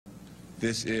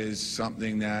This is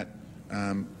something that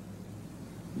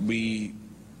the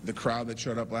crowd that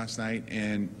showed up last night,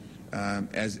 and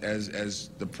as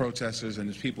the protesters and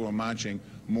as people were marching,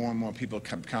 more and more people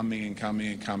kept coming and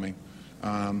coming and coming.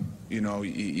 You know,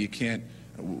 you can't.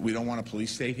 We don't want a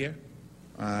police state here.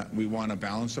 We want a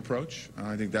balanced approach.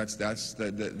 I think that's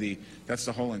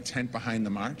the whole intent behind the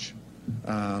march.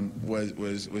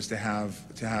 Was to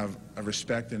have a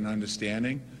respect and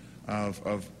understanding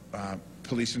of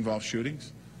police-involved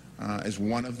shootings as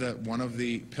one of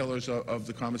the pillars of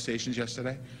the conversations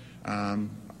yesterday.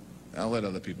 I'll let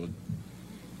other people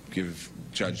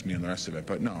judge me on the rest of it,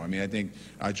 but no, I mean, I think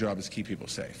our job is to keep people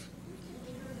safe.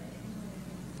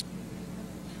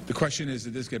 The question is,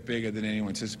 did this get bigger than anyone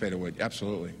anticipated it would?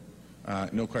 Absolutely,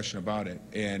 no question about it.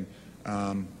 And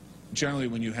generally,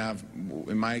 when you have,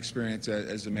 in my experience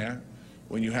as the mayor,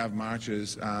 when you have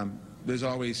marches, there's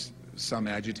always some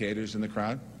agitators in the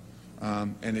crowd,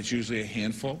 and it's usually a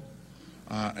handful.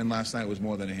 And last night was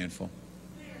more than a handful.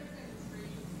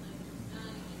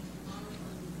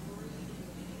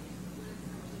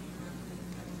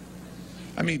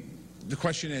 I mean, the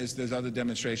question is, there's other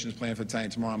demonstrations planned for tonight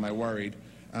and tomorrow. Am I worried?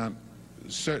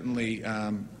 Certainly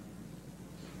have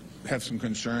some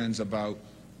concerns about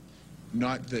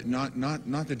not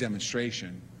the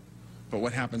demonstration, but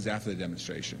what happens after the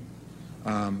demonstration.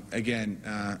 Again,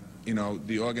 you know,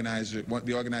 the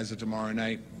organizer tomorrow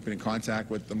night, been in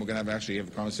contact with them. We're going to actually have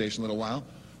a conversation in a little while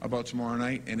about tomorrow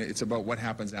night, and it's about what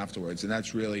happens afterwards. And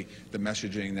that's really the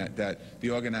messaging that the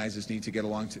organizers need to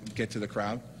get to the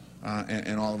crowd,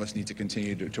 and all of us need to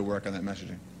continue to work on that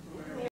messaging.